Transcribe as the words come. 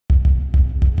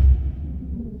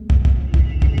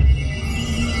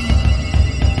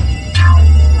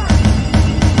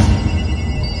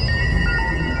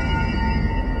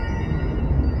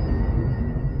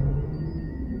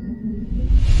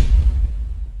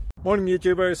Morning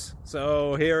YouTubers.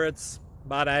 So here it's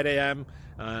about 8 a.m.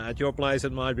 At your place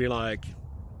it might be like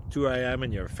 2 a.m.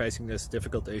 and you're facing this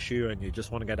difficult issue and you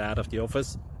just want to get out of the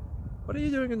office. What are you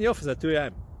doing in the office at 2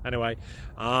 a.m.? Anyway,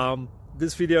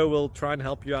 this video will try and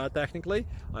help you out technically.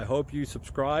 I hope you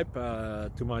subscribe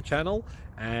to my channel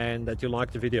and that you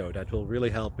like the video. That will really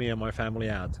help me and my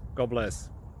family out. God bless.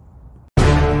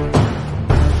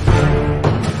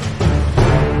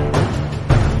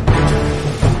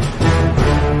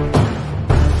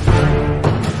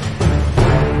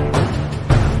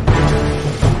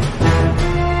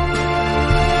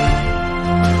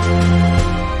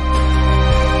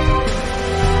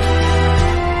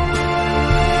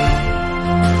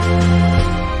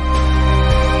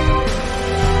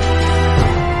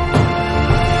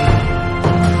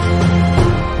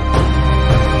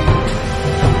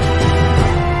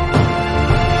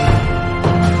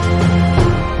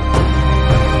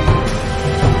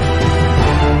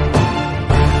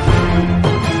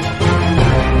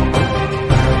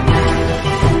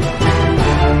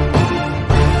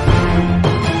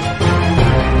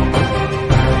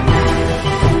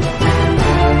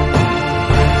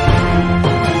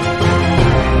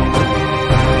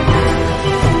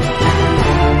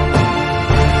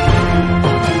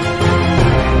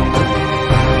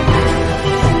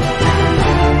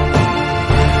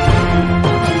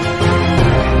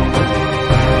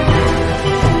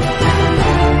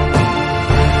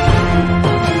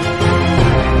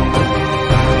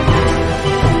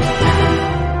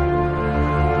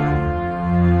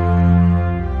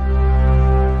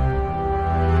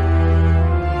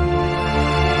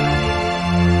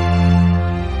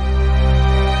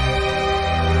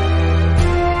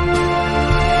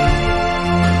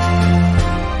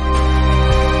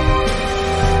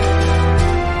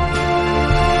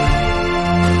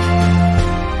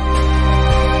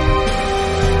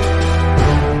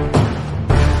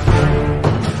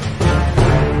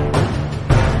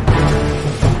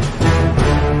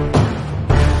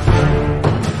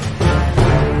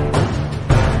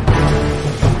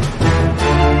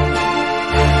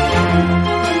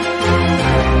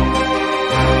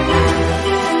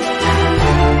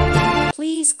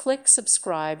 Please click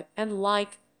subscribe and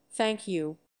like. Thank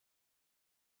you.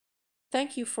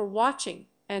 Thank you for watching,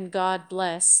 and God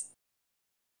bless.